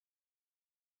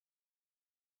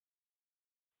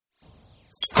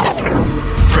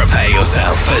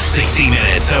yourself for 60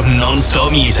 minutes of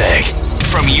non-stop music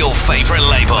from your favorite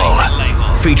label,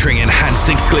 featuring enhanced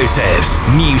exclusives,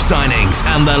 new signings,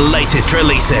 and the latest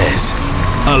releases,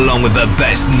 along with the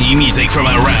best new music from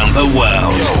around the world.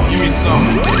 Yo, give me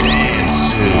something to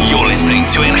dance to. You're listening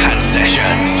to Enhanced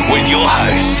Sessions with your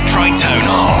host,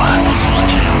 Tritonal.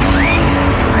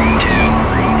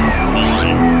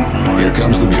 Here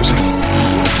comes the music.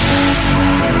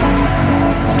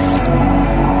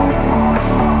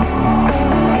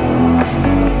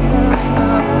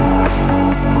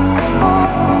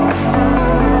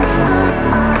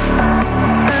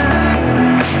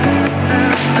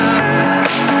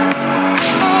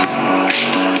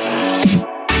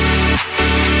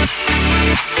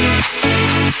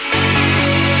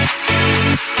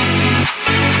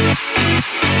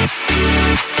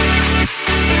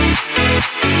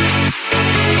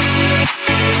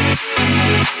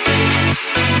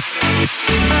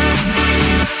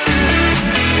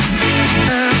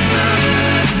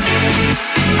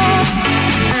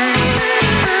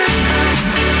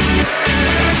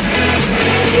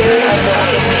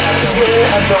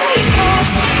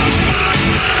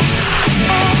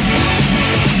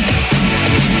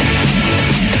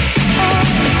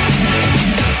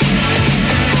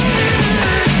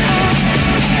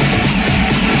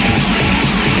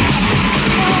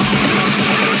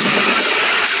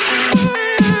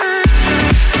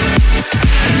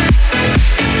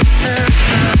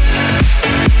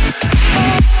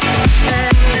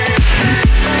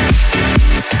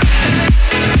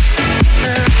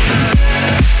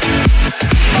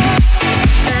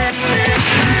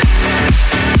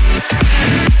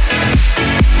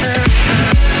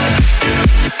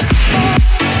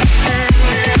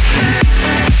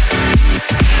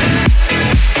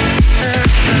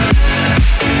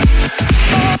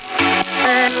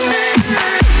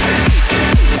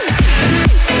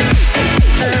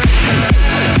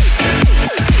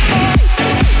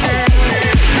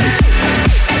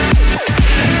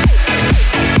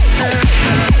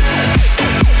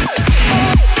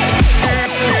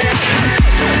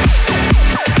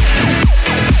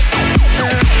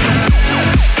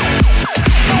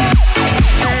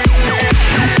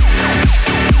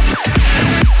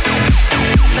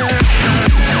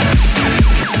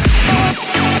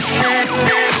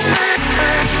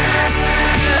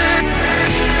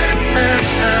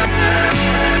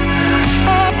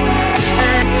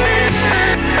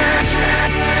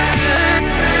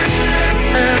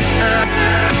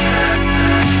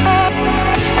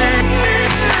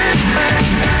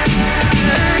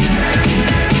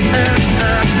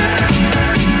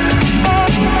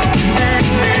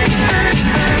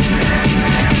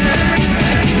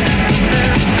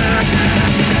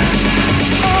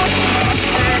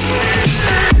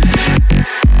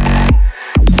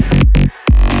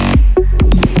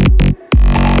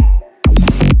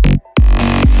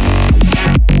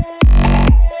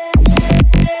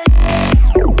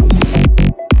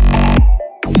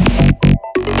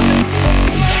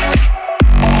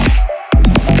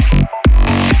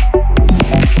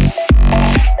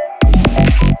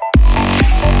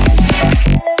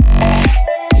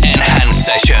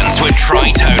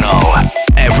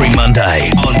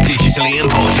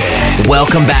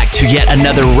 Welcome back to yet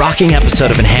another rocking episode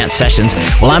of Enhanced Sessions.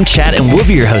 Well, I'm Chad and we'll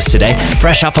be your host today,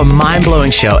 fresh off a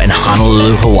mind-blowing show in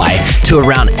Honolulu, Hawaii, to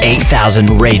around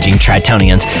 8,000 raging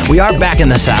Tritonians. We are back in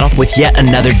the saddle with yet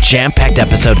another jam-packed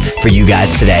episode for you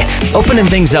guys today. Opening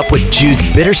things up with Jew's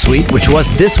Bittersweet, which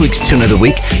was this week's Tune of the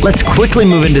Week, let's quickly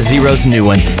move into Zero's new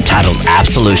one, titled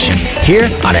Absolution, here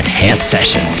on Enhanced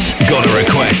Sessions. Got a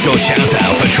request or shout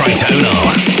out for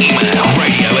Tritonal? Email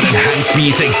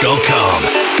radio@enhancedmusic.com.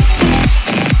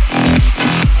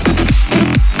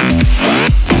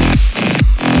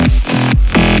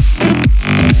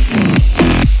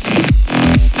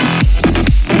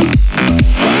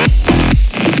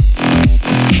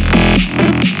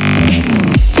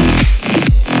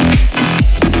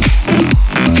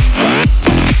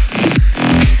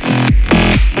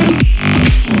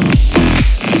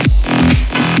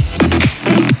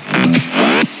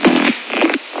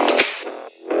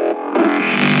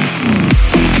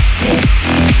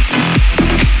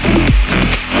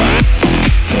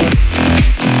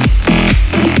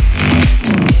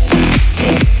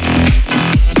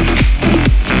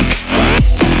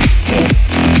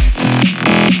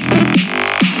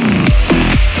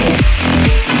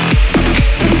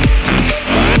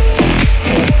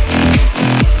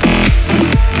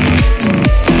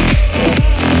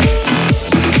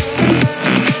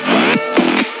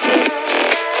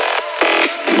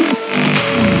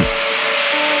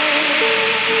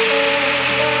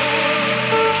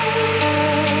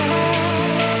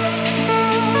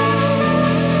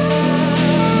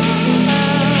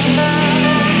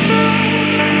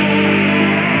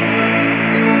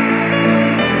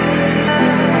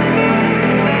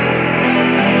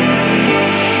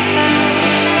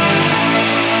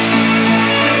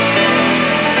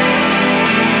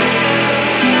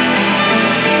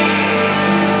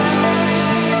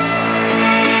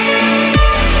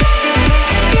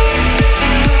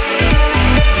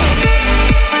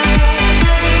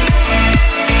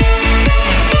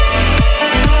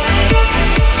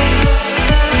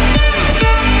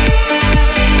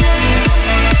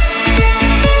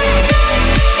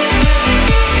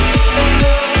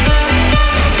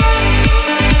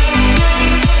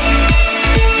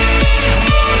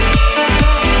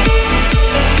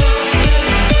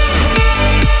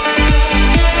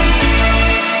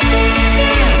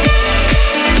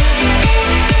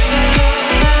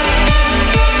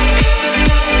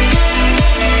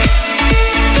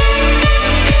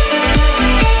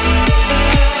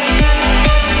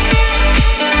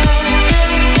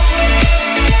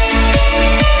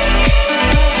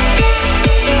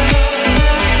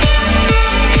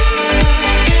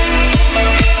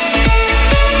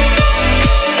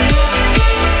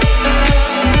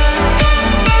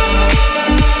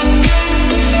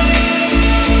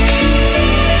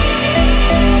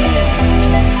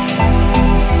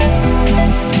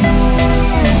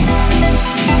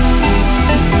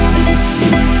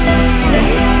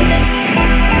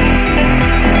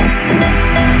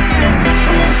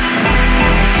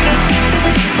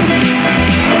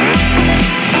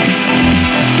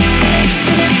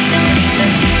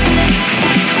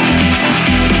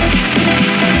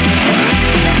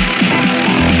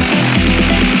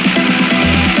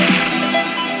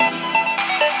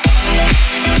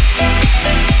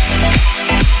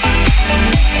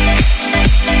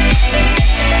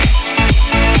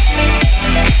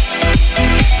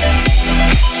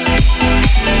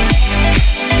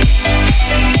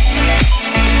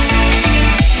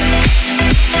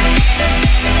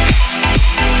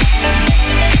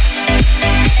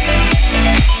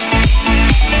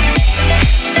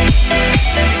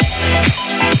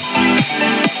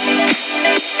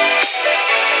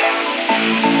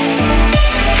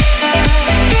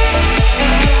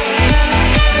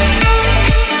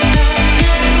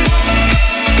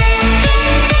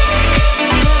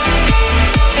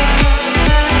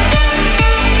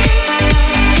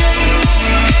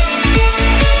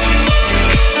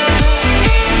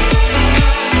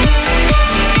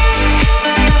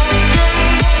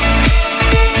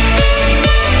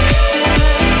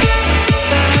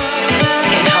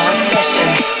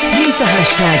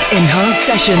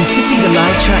 Sessions to see the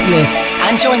live track list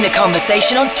and join the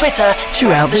conversation on Twitter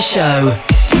throughout the show.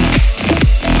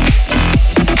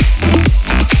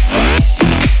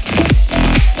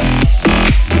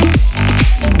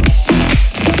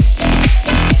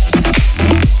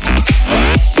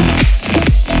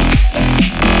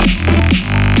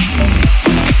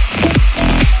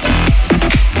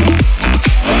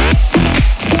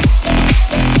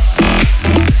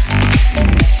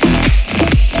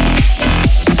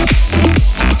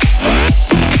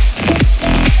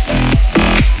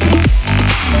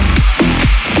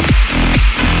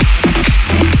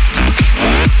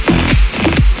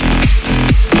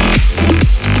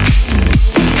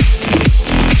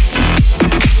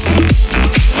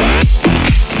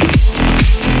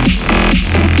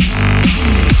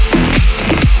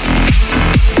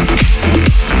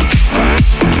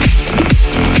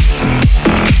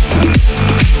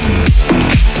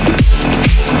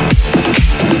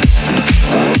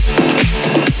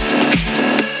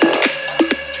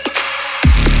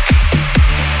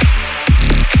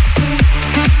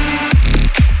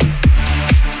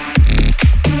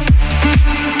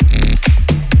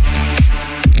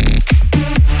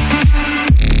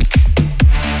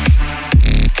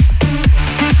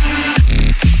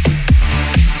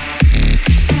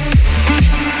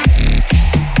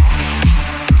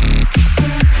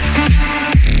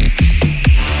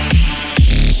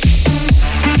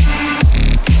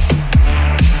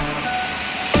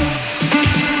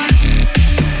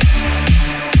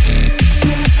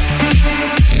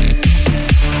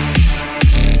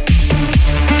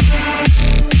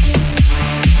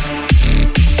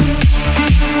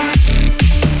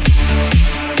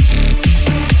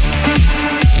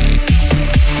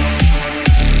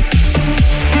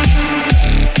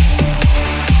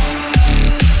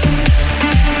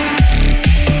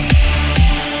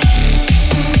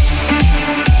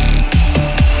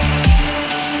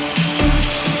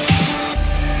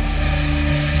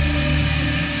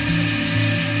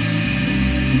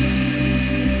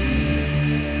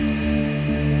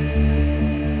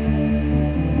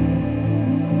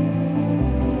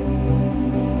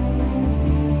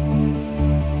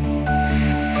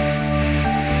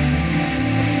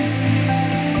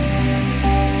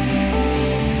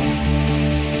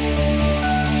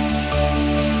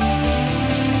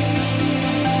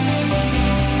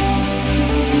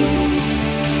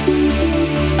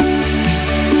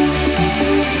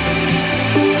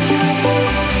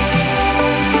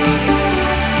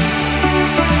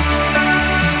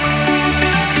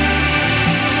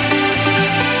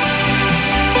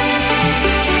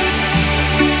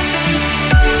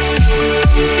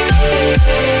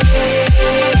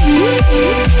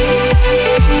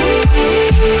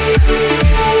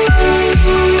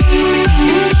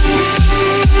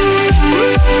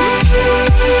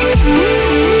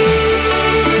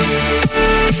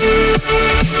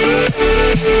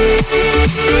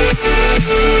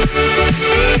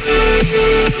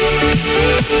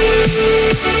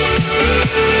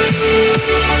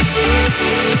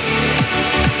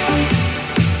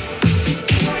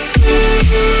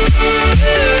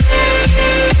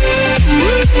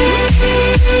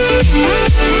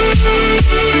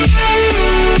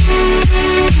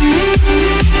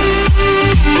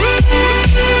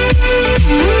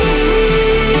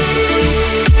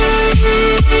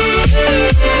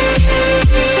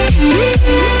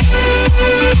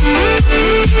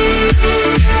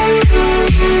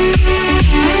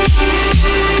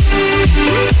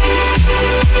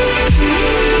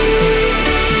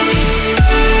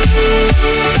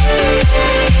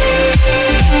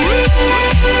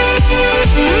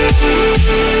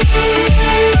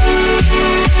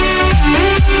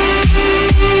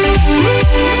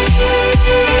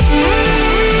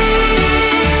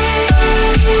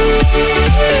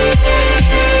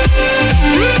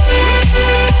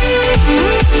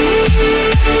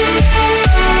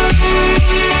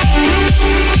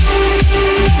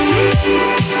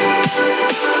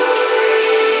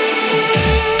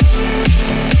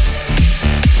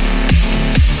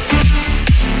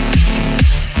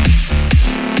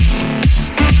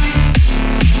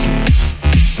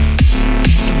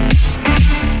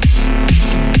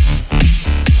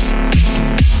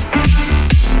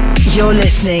 You're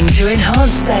listening to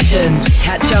Enhanced Sessions.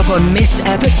 Catch up on missed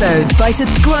episodes by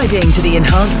subscribing to the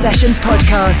Enhanced Sessions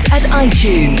podcast at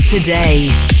iTunes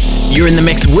today. You're in the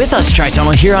mix with us,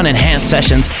 Tritonal, here on Enhanced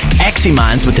Sessions.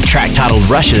 Eximinds with the track titled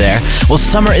Russia there. Well,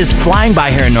 summer is flying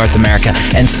by here in North America,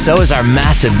 and so is our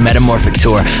massive Metamorphic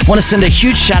tour. I want to send a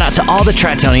huge shout out to all the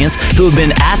Tritonians who have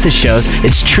been at the shows.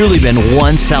 It's truly been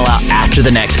one sellout after the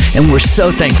next, and we're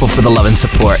so thankful for the love and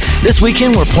support. This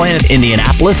weekend, we're playing at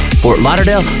Indianapolis, Fort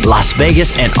Lauderdale, Las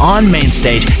Vegas, and on main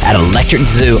stage at Electric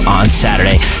Zoo on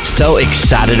Saturday. So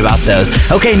excited about those.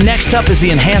 Okay, next up is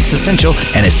the Enhanced Essential,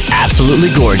 and it's absolutely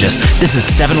gorgeous. This is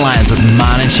Seven Lions with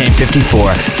Mon and Shane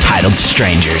 54, titled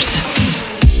Strangers.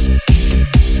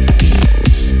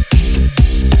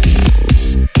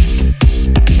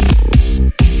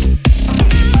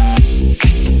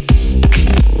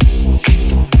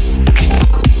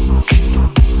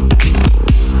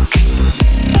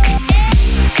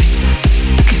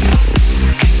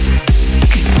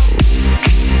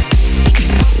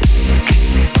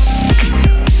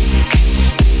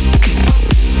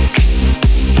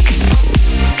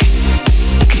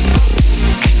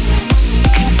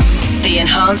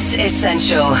 Enhanced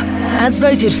Essential, as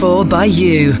voted for by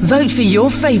you. Vote for your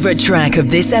favorite track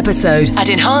of this episode at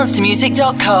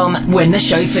enhancedmusic.com when the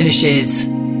show finishes.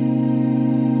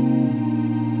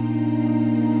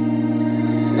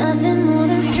 Nothing more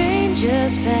than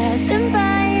strangers passing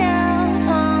by out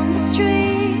on the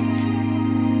street.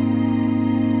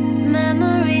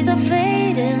 Memories are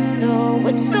fading, though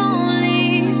it's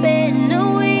only been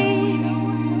a week.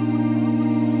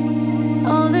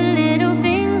 All the little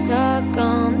things are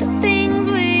gone, the things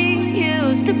we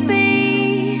used to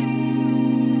be.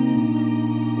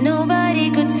 Nobody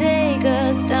could take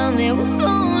us down, there was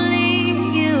only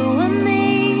you and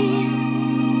me.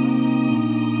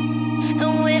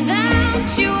 And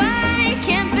without you I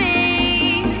can't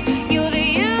be. You're the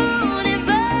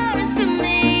universe to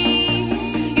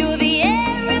me. You're the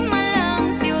air in my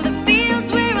lungs, you're the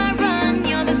fields where I run,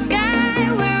 you're the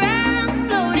sky where I'm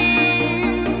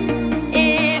floating.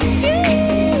 It's you.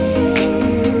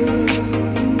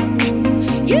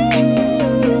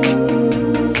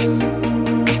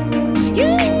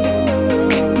 You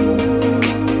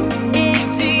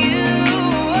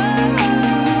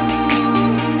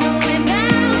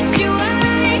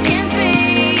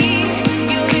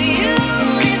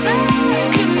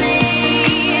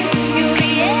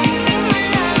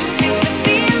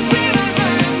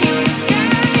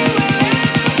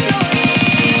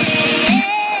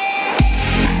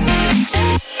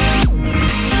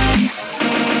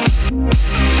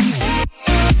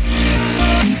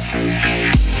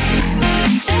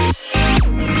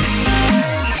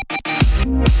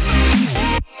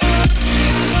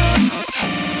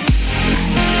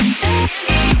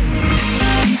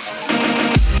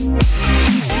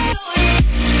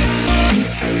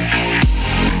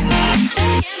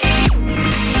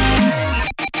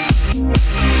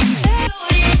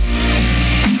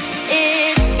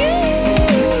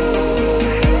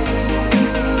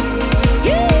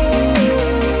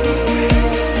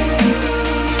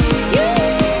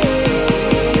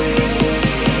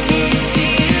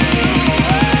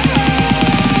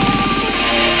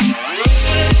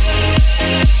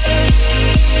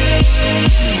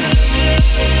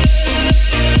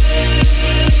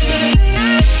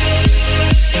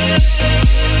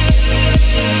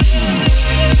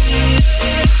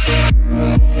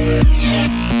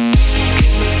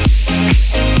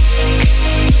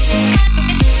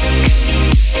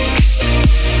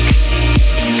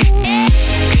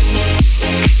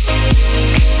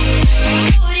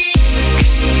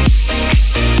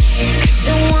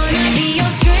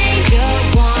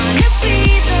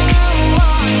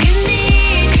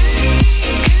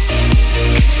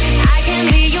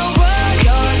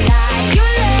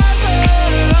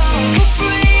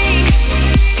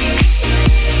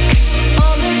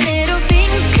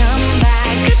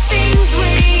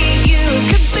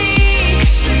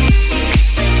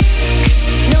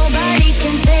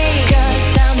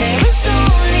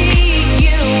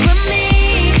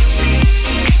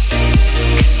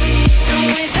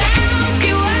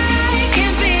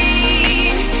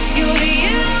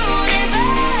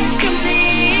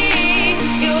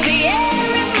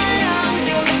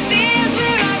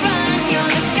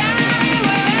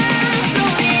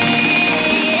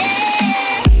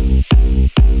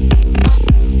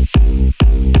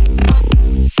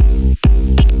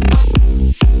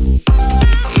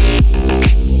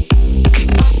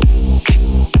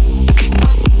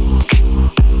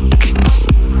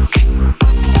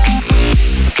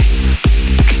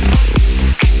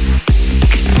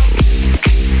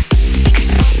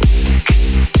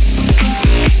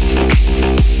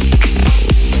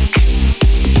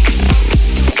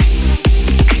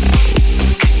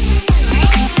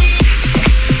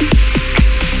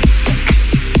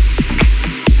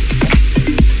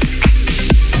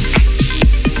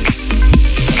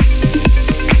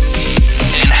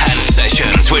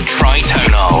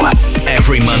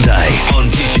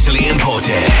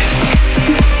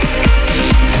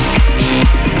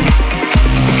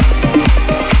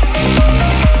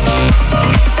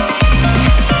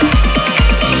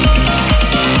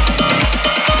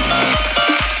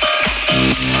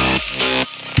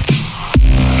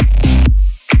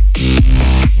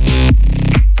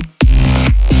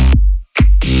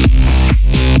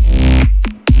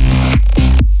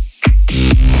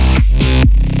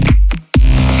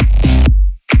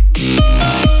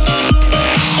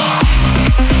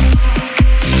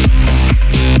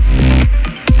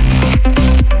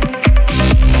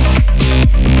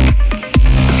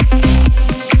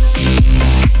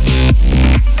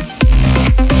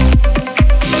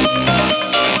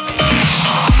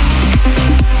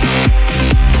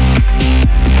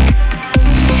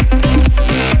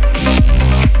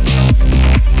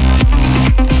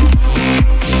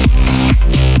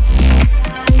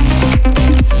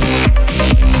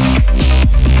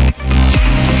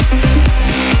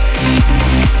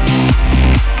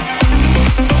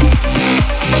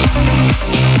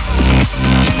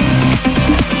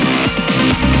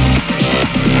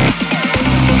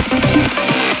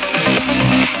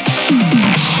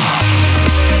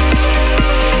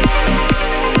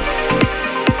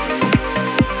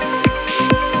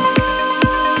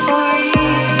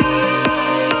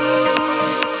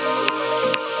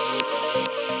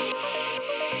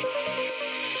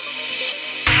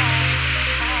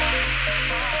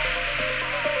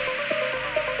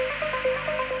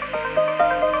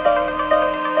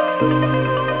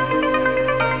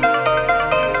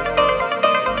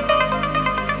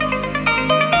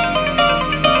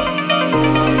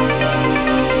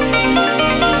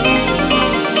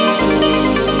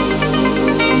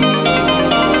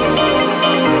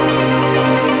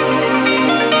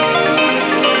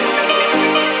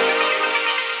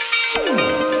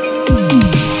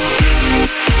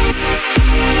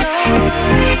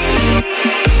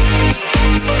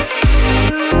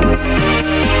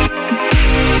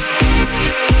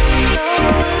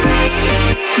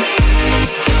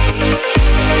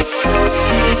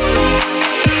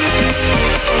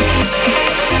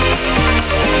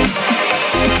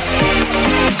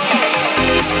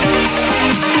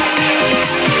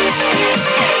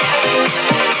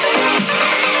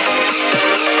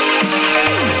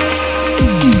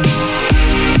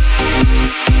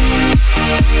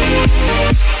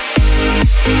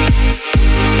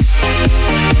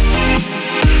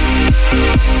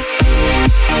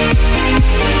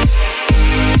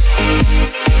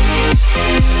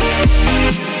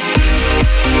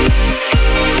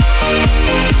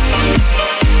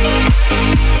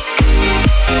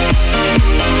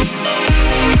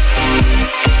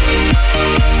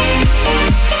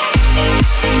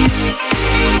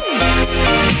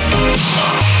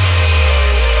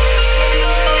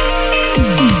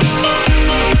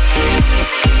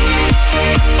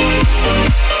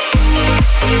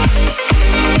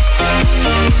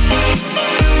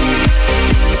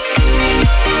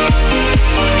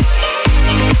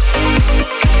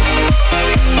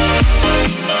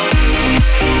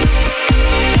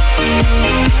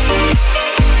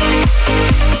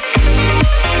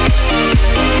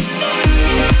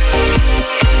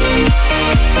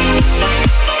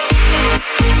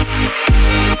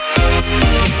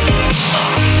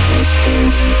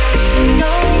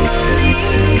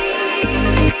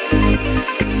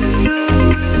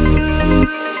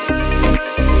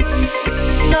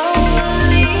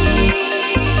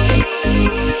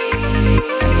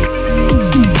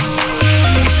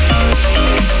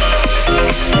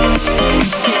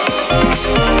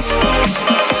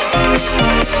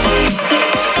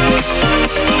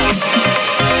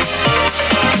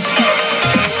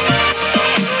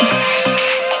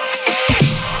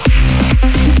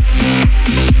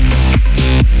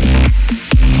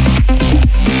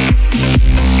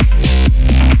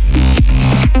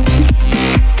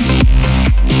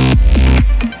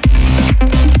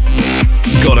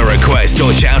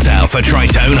Or shout out for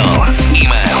Tritonal.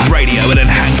 Email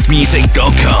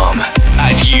radio@enhancedmusic.com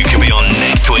and you can be on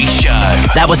next week's show.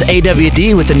 That was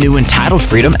AWD with the new Entitled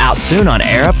Freedom, out soon on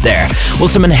Air Up There. Well,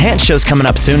 some enhanced shows coming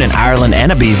up soon in Ireland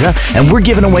and Ibiza, and we're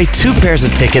giving away 2 pairs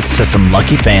of tickets to some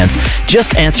lucky fans.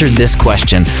 Just answered this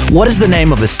question: what is the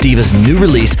name of Estiva's new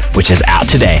release, which is out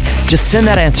today? Just send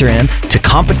that answer in to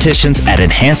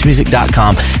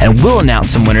competitions@enhancedmusic.com and we'll announce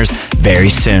some winners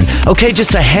very soon. Okay,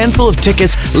 just a handful of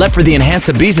tickets left for the Enhance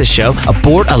Ibiza show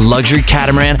aboard a luxury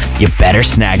catamaran. You better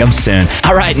snag them soon.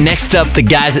 All right, next up, the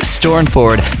guys at Store and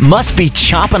Forward must be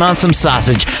chomping on some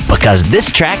sausage because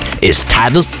this track is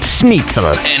titled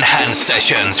Schnitzel. Enhanced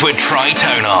Sessions with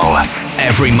Tritonal.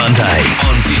 Every Monday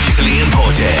on Digitally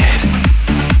Imported.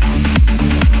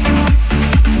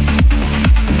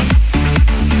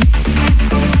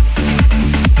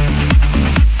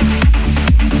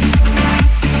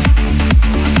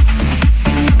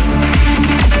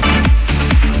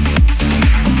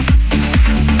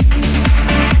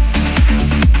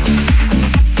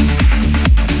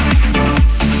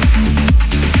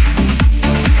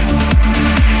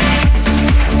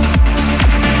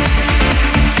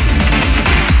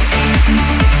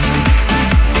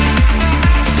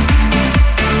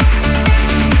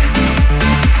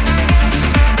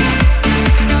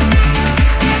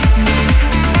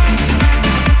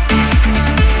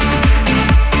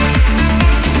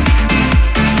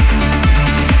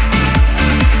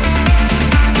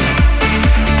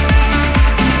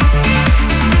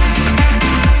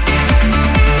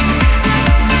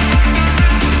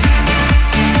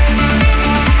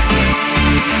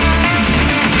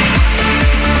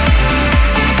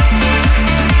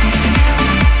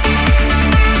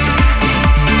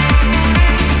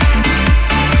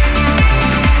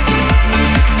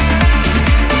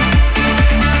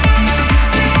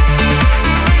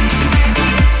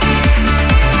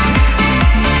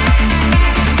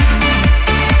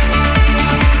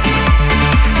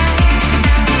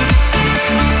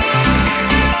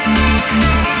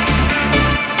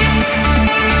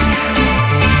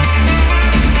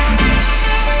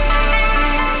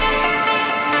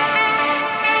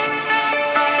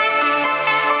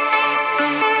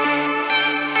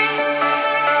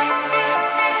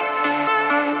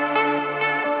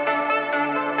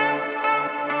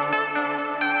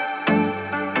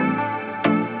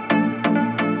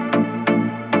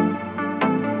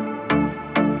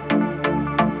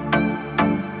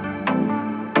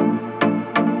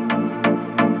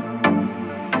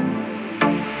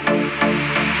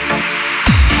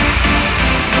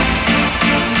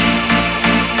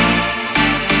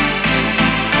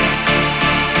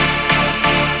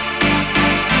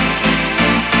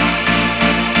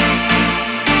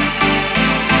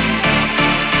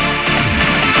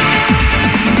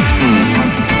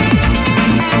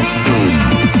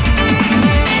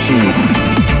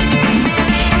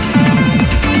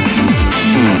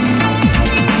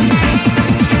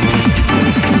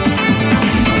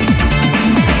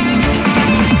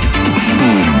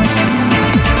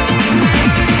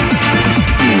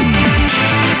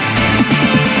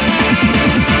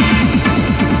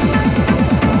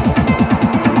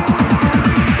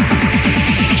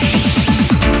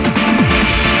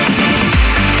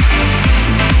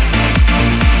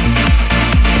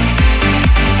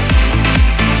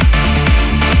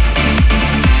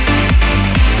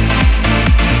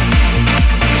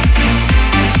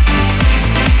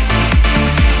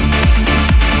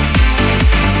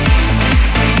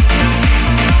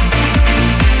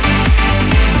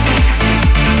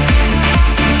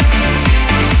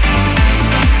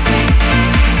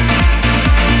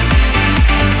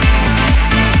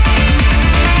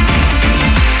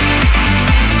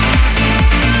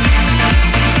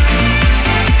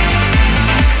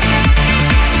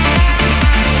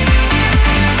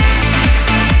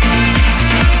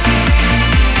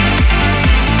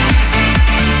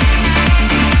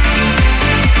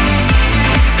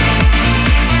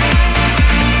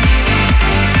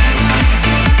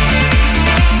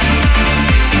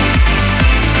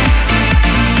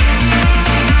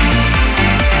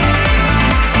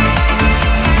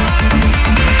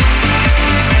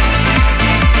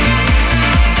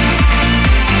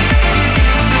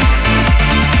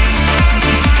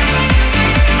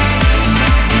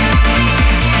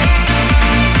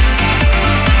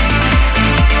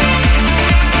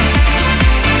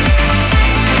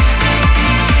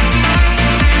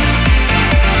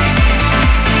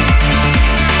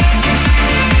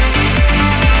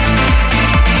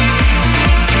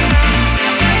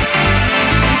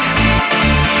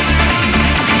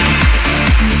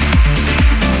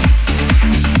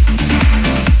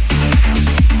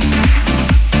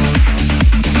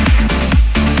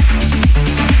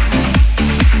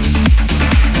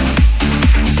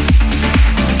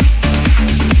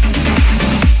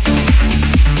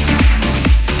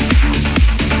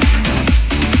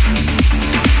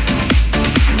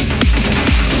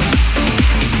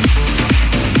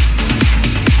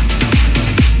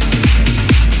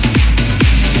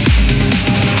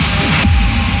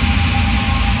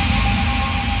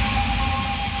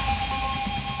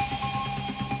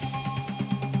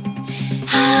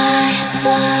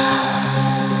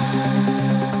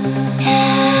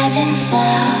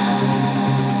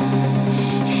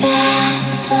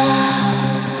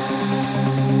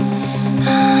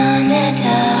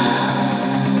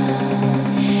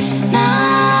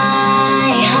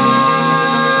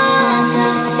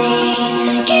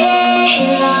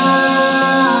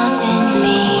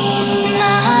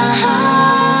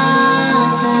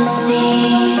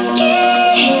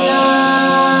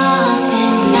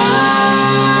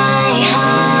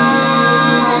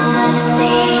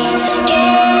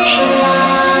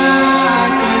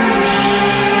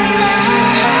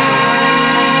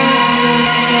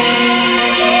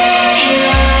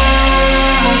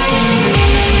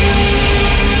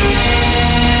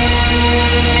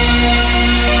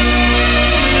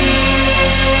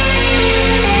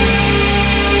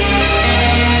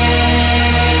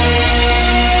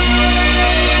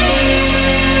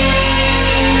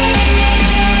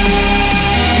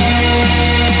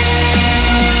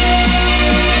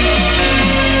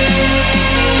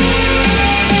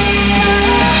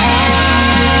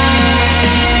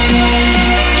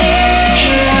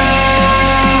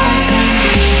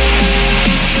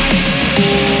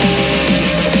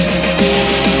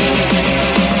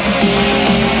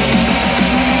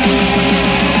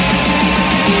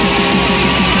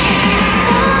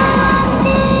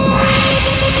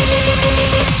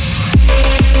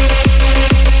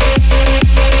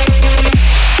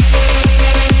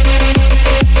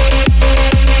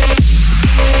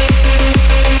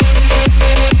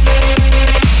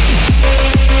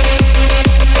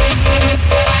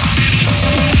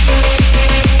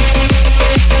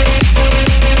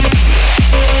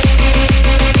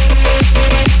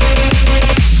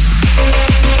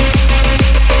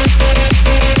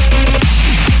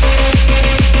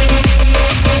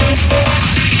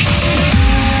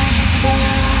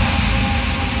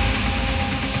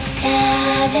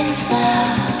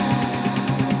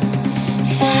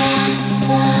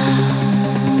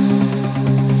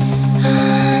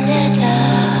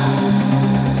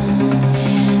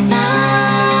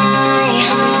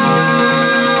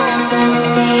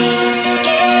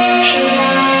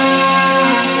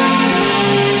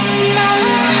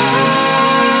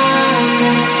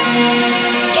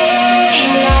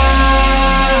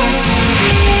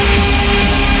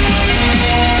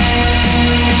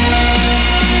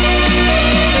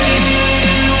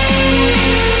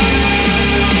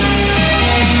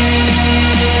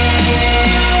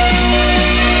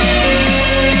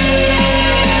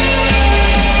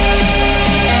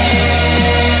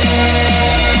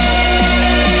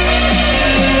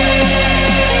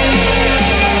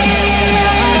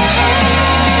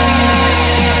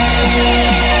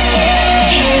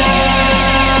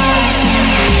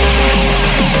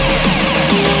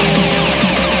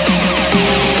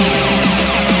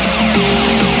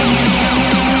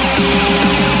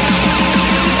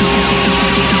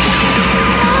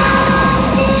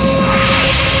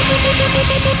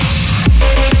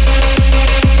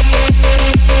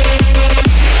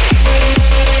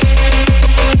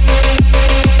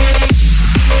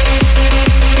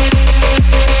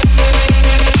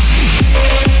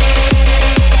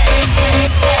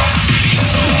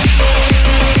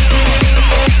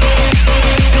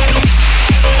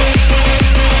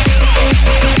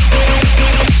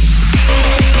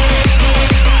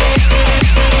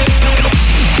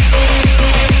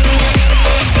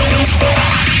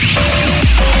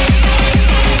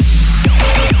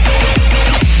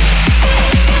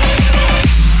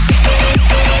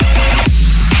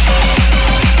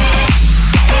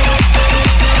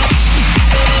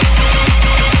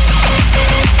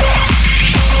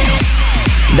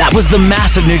 That was the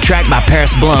massive new track by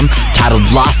Paris Blum titled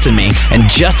Lost in Me, and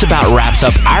just about wraps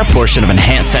up our portion of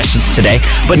Enhanced Sessions today.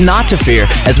 But not to fear,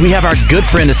 as we have our good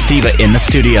friend Estiva in the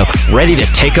studio, ready to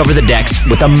take over the decks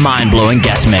with a mind-blowing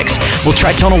guest mix. Well,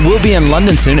 Tritonal will be in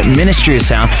London soon at Ministry of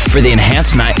Sound for the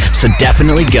Enhanced Night, so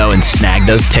definitely go and snag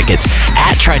those tickets.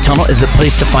 At Tritonal is the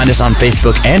place to find us on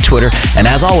Facebook and Twitter, and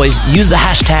as always, use the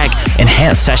hashtag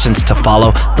Enhanced Sessions to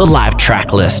follow the live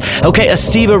track list. Okay,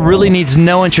 Estiva really needs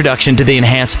no introduction to the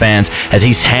Enhanced fans, as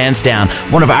he's hands down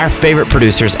one of our favorite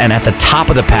producers and at the top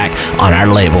of the pack on our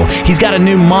label. He's got a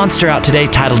new monster out today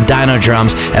titled Dino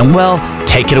Drums, and well,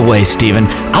 take it away, Steven.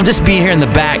 I'll just be here in the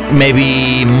back,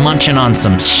 maybe munching on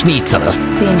some schnitzel.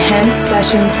 The Enhanced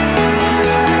Sessions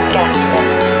guest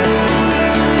mix.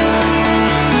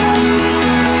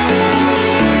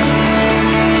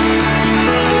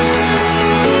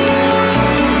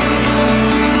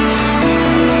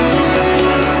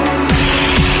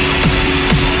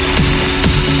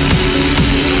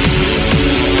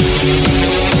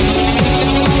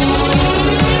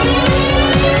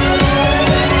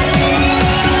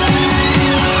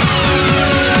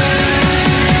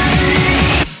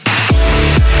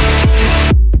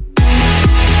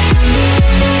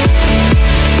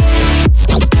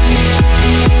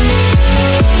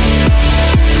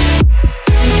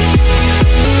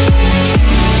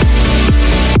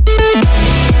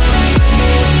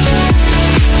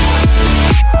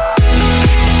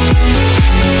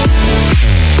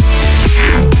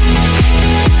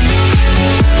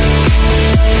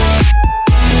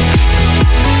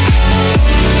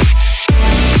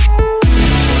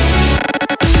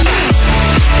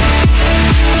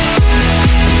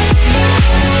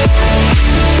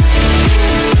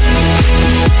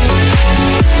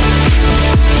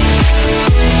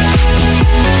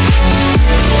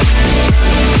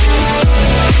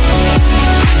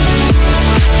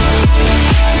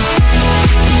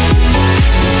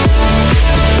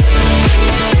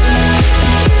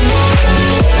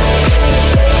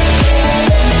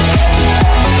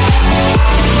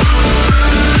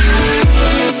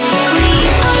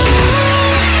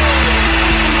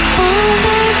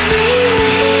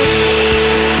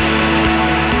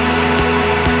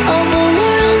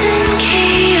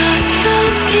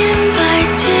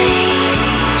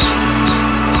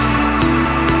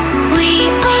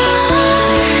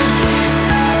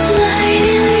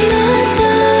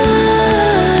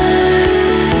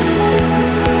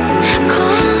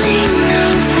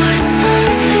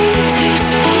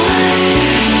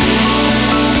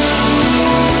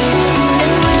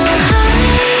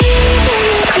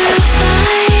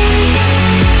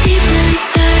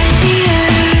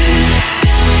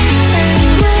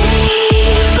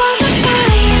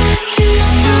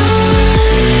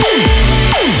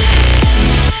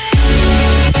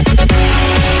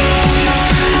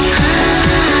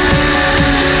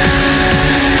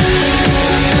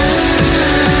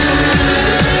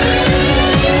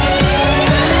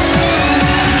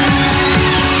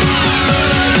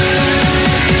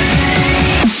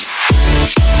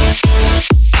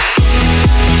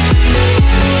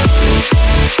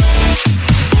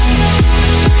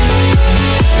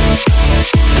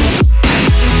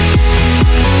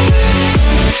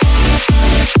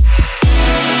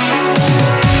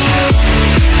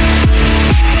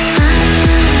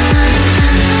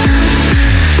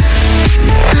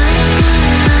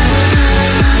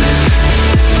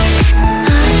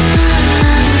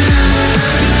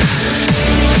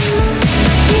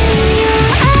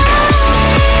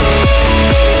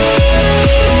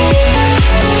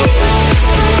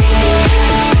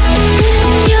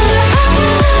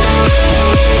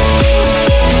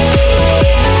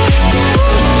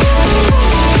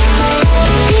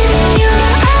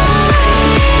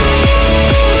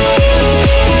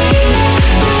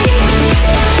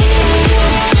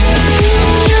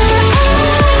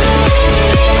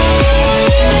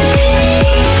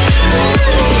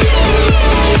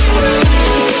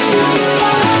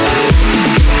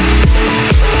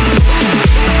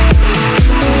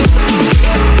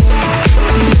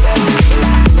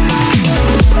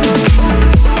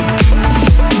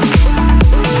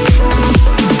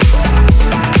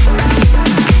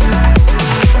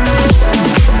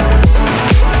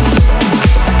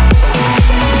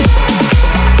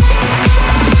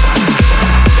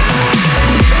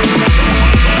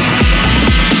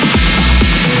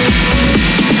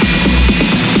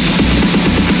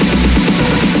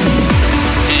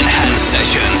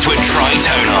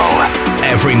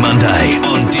 every Monday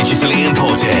on Digitally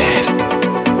Imported.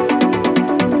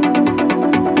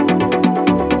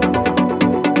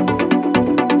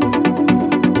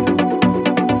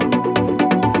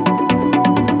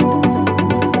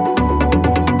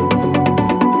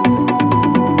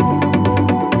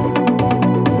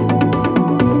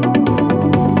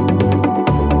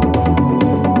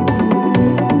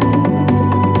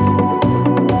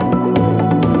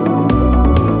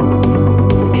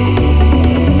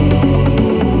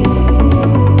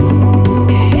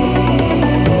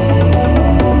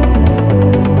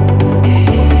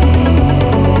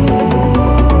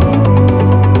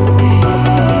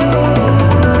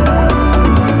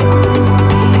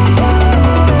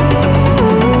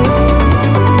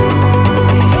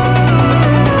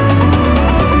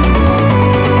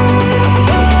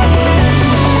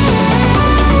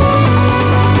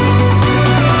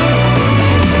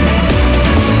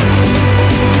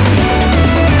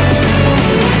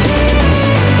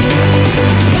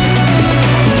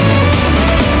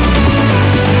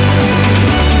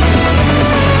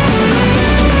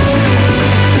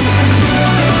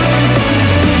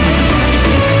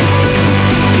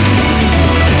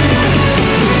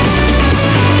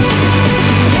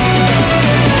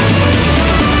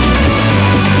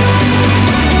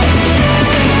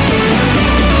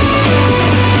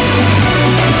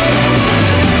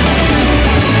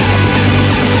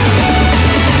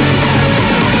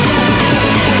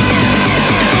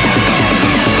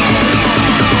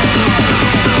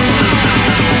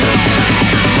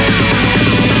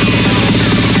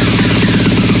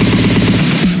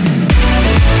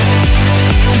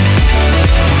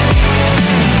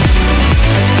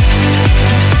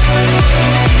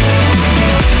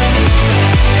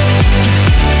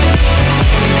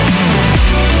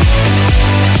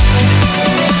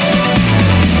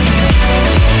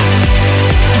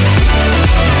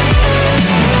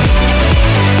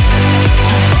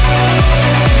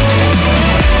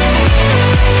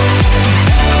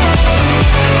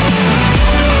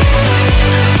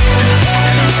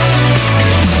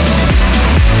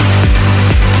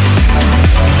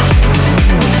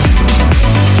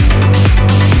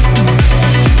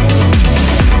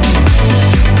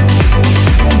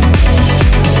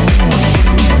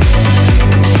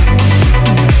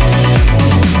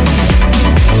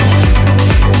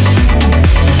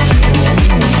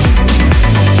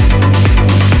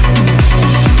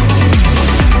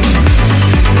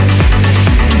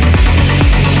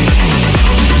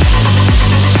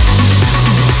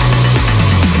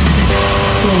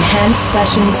 Enhanced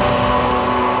Sessions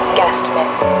Guest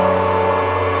Mix.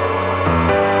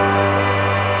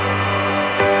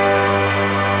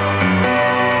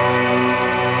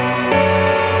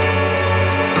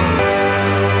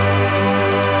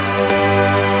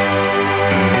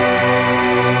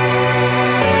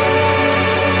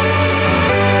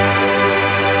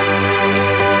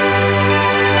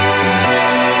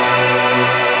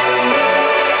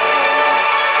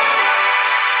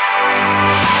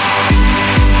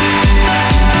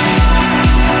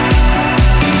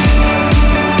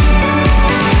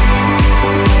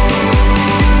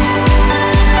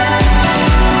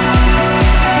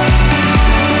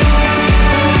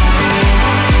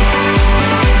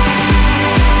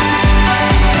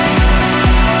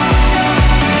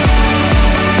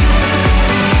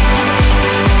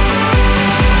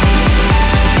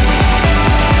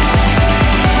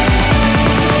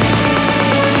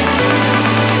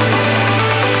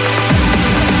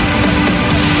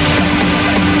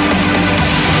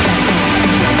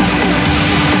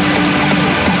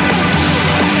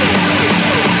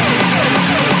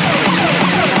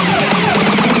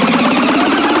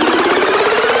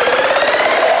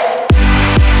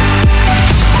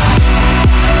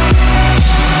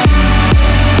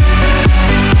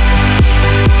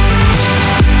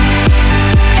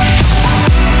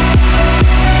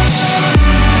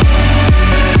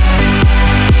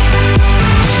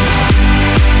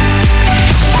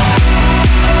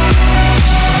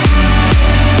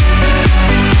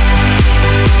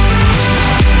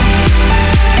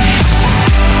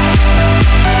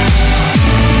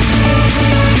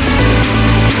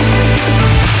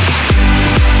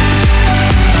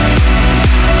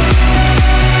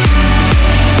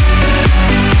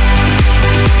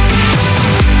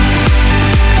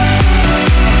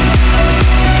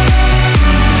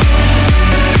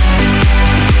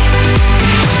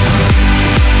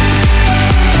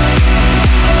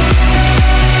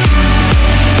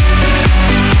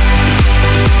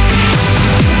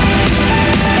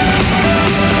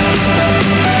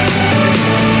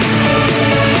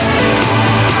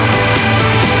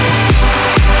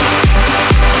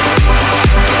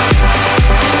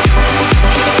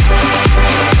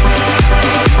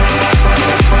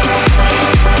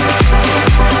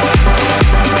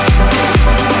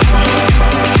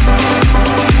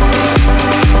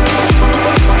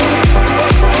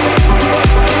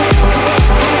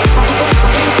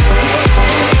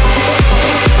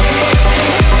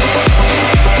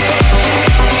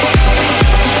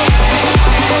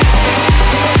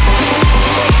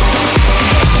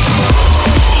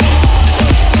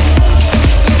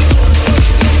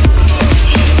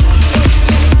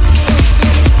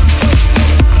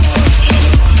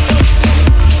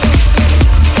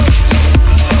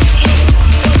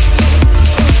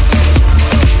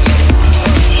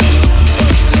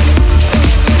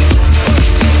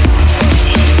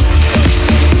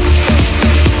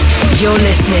 You're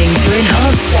listening to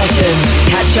Enhanced Sessions.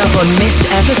 Catch up on missed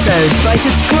episodes by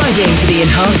subscribing to the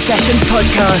Enhanced Sessions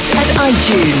podcast at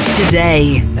iTunes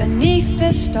today. Beneath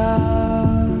the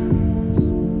stars,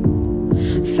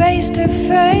 face to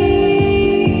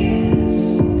face,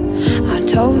 I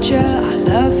told you I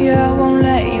love you, I won't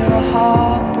let your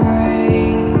heart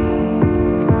break.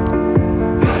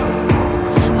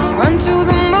 I'll run to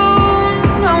the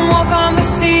moon, I'll walk on the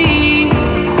sea.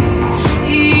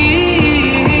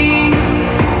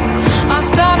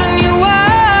 Start a new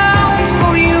world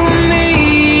for you and me,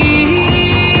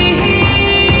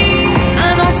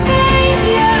 and I'll save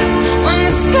you when the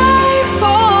sky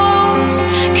falls.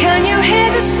 Can you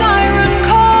hear the siren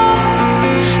call?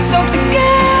 So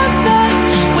together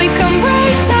we can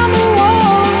break down the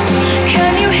walls.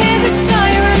 Can you hear the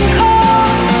siren call?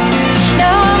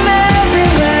 Now I'm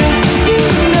everywhere, you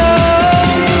know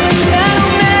that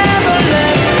I'll never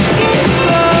let you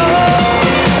go,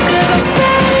 'cause I'll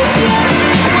save you.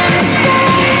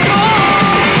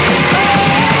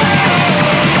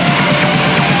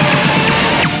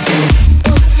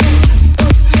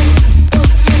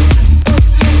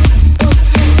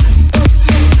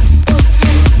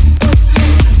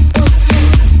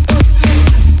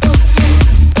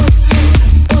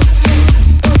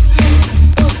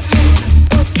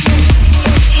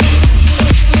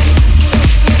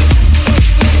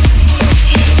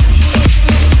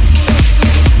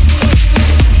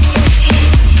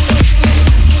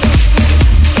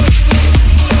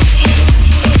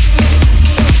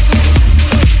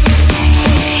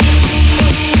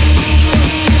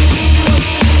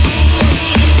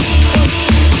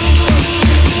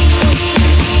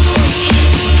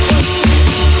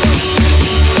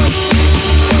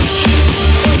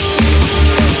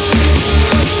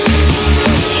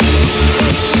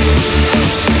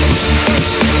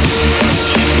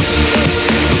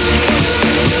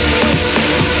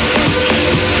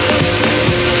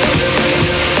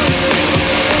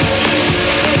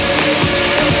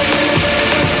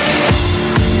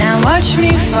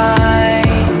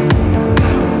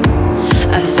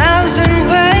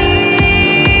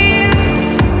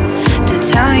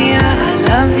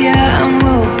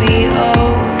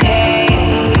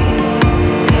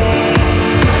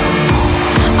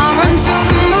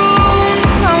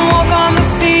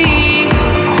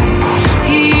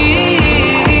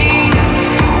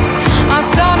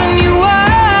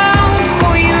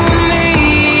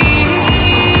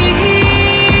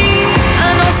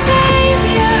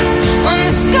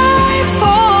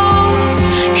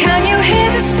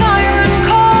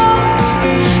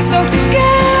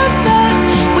 together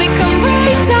we can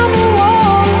break down the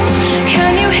walls.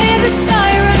 Can you hear the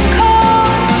siren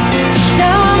call?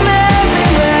 Now I'm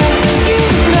everywhere. You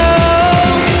know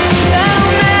that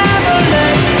I'll never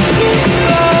let you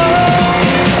go.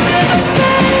 'Cause I'll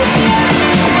save you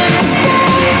when the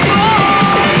sky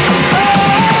falls. Oh,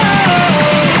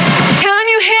 can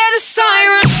you hear the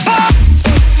siren call?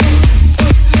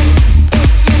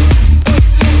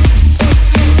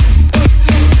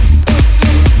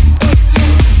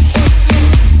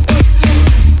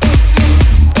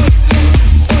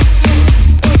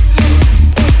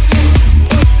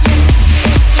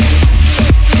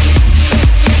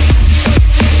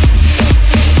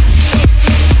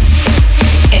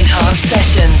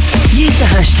 Use the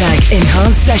hashtag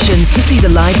Enhanced Sessions to see the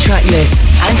live track list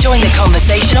and join the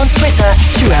conversation on Twitter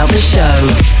throughout the show.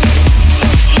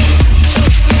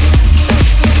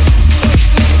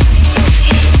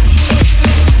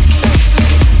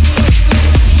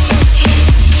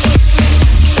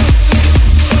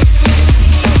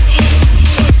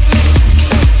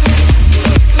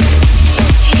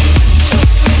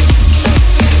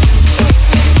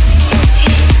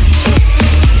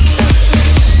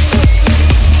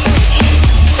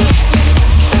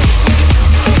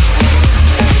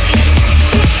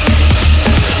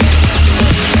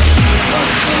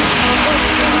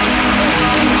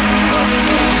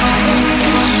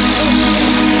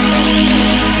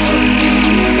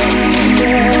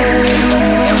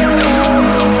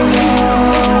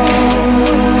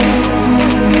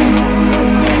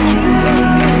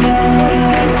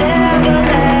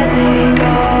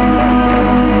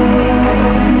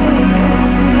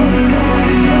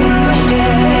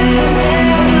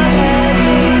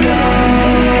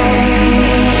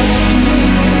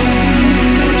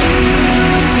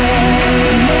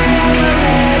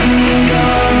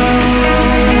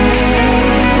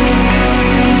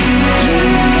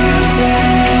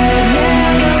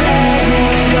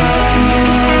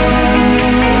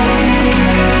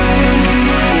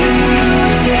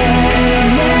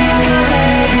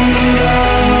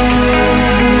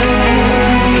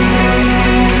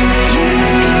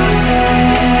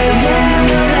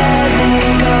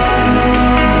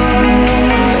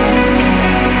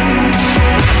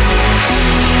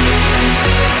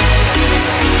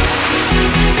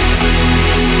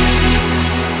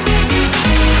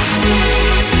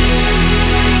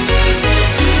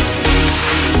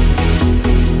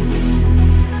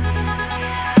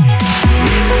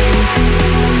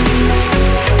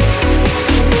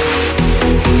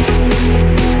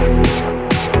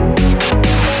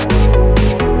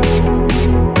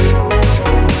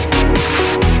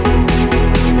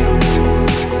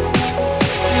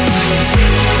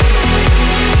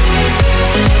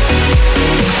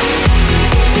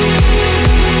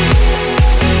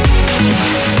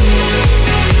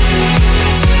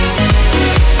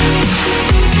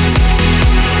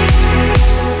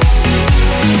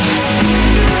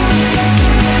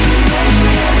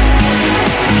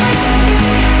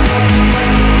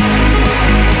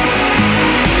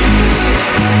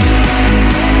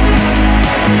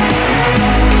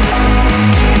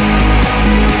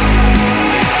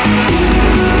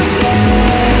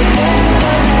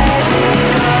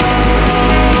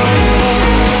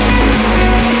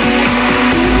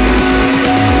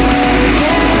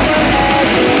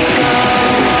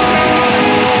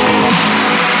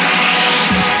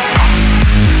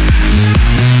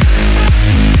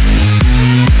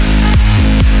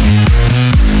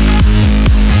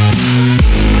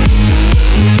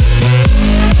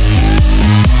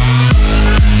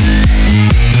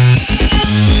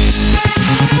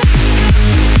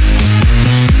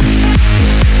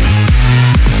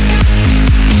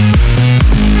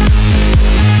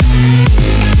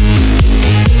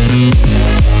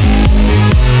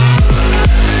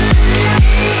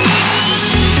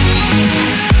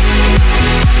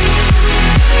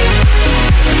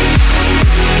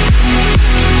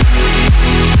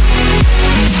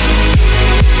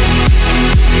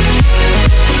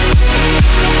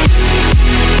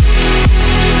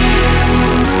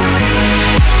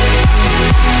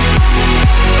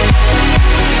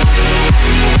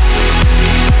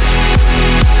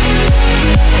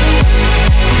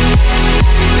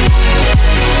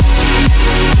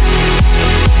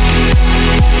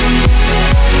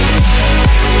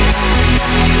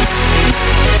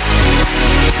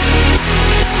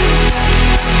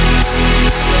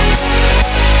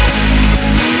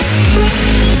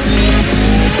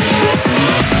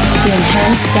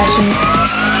 Sessions.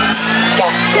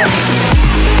 Yes.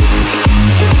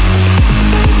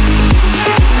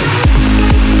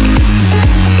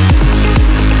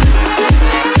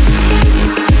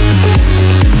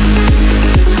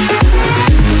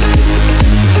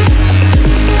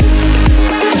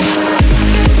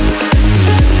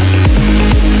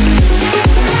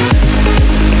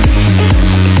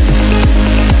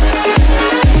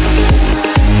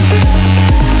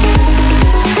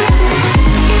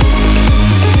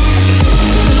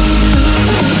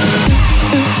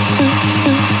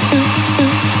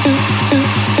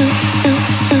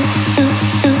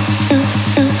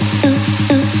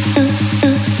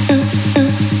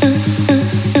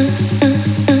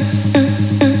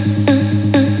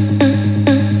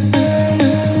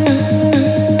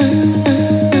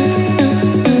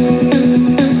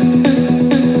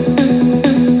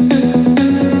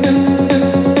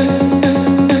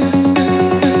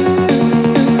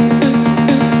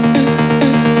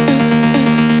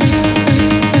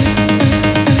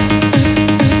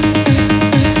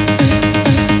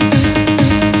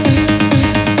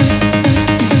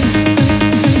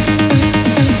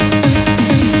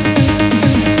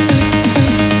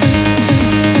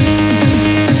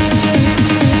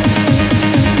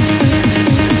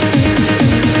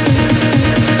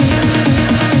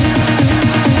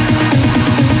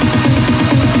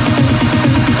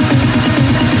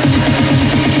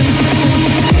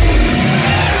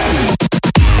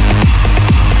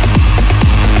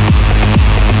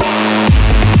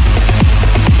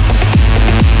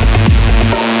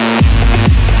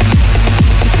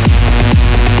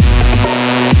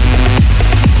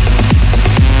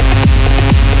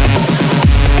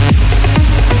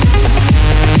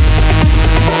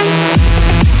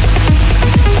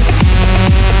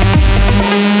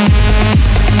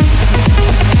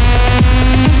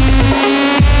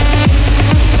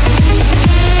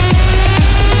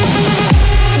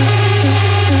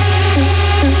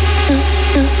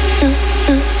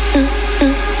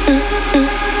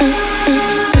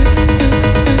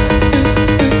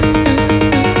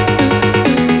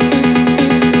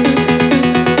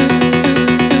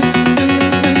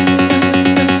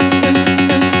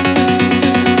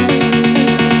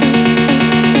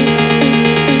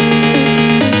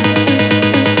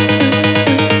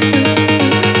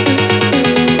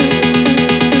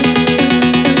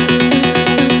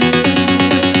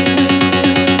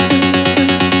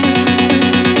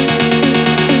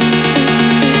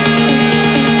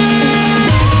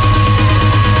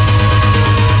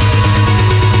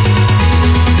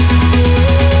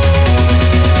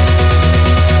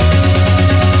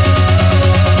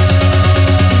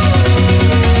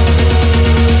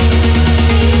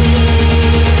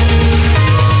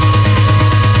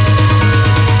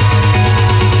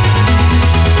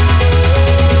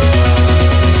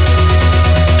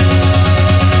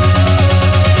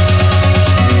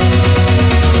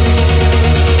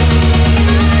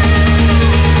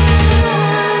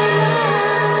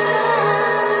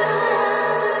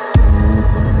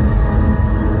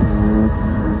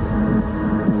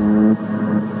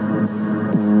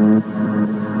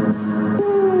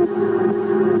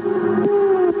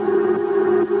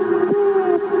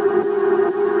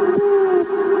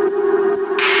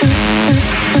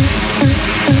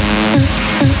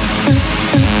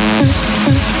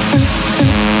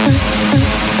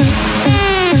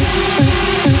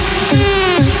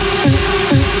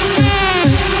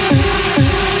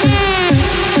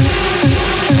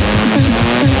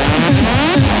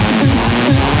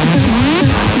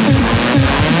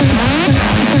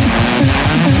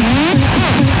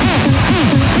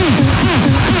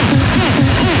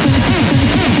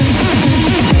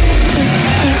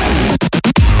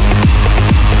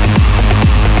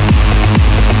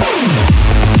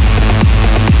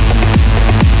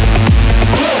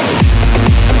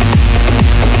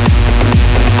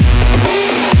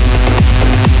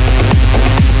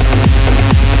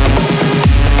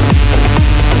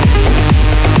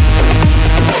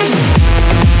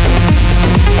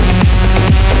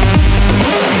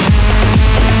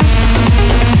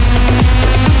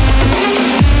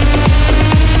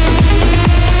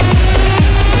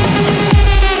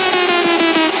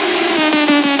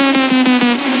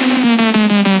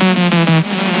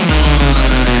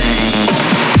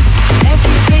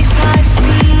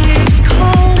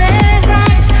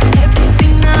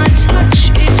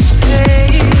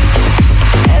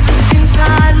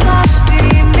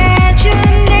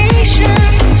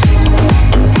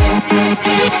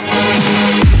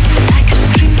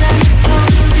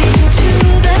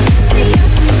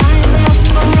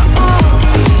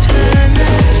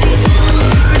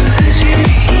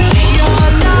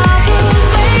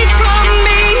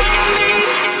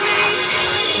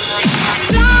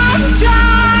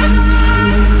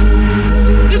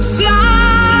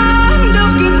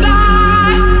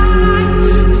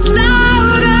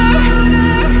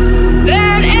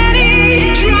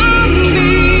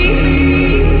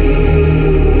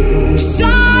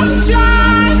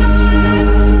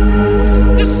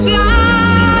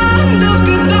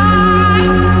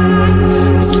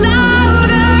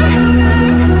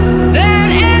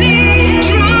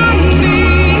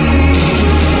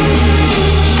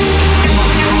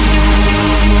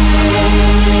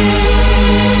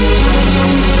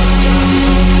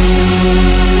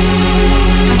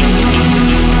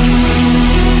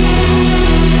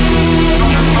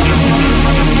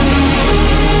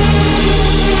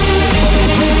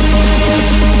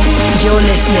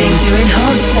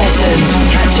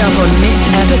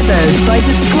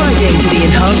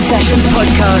 Enhanced Sessions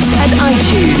podcast at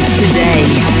iTunes today.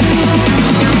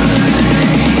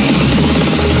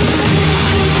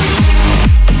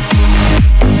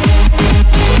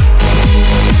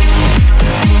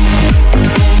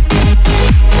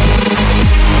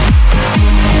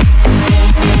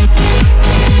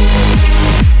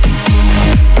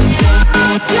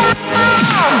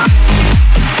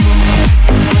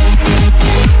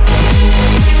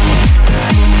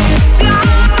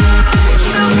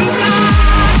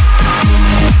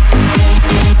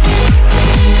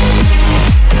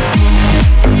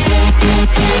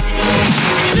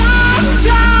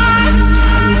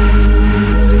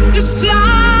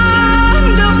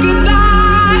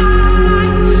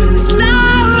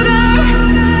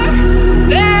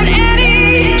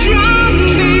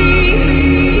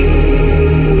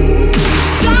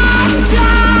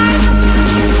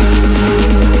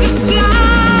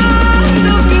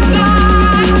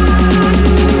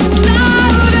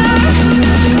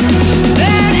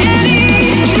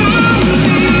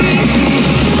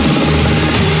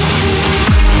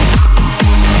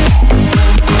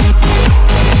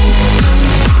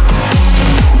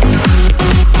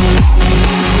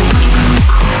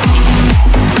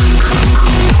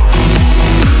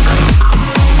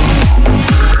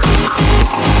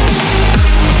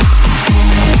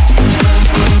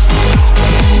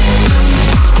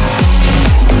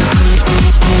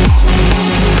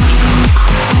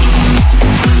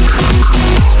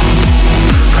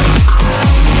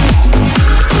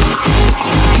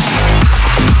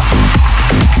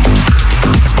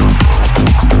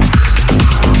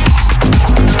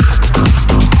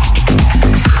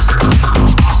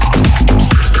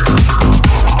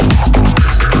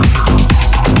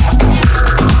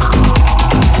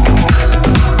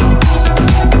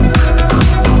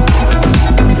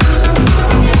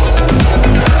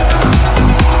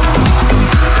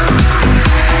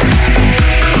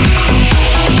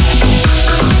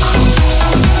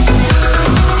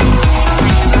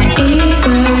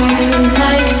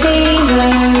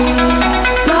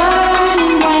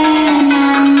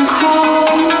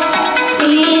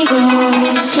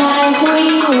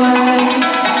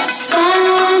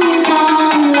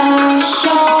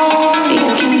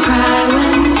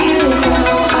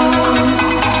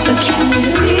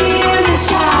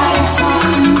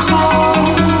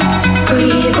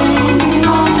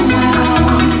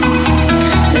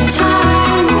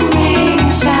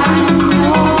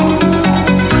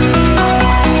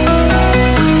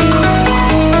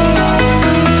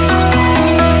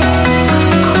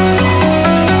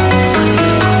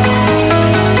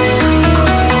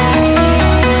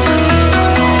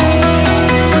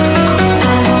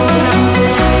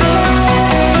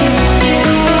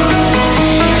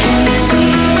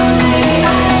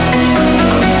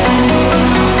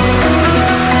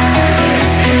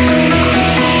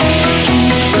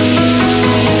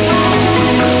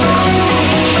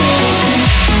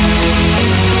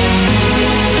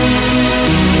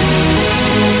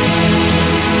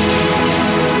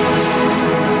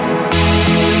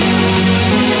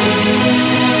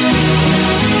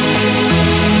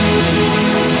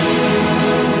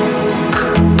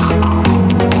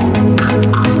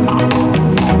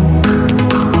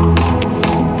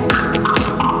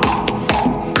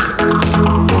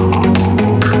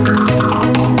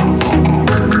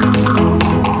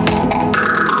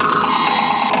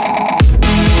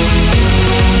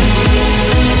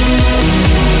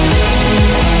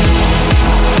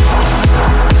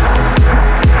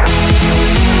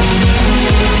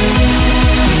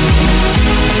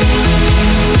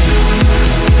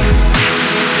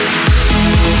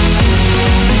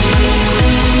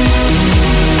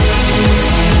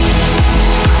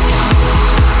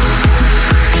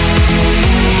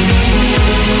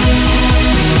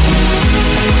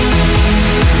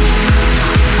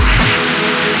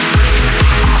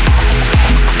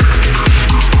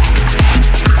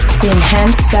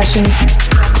 Enhanced Sessions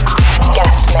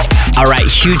guest mix. All right,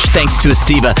 huge thanks to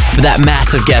Estiva for that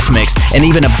massive guest mix, and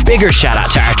even a bigger shout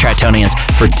out to our Tritonians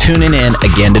for tuning in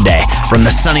again today. From the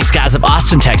sunny skies of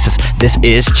Austin, Texas, this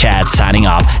is Chad signing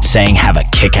off, saying have a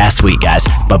kick-ass week, guys.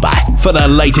 Bye-bye. For the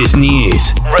latest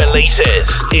news, releases,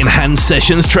 Enhanced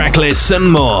Sessions track lists,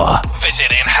 and more,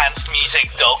 visit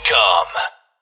enhancedmusic.com.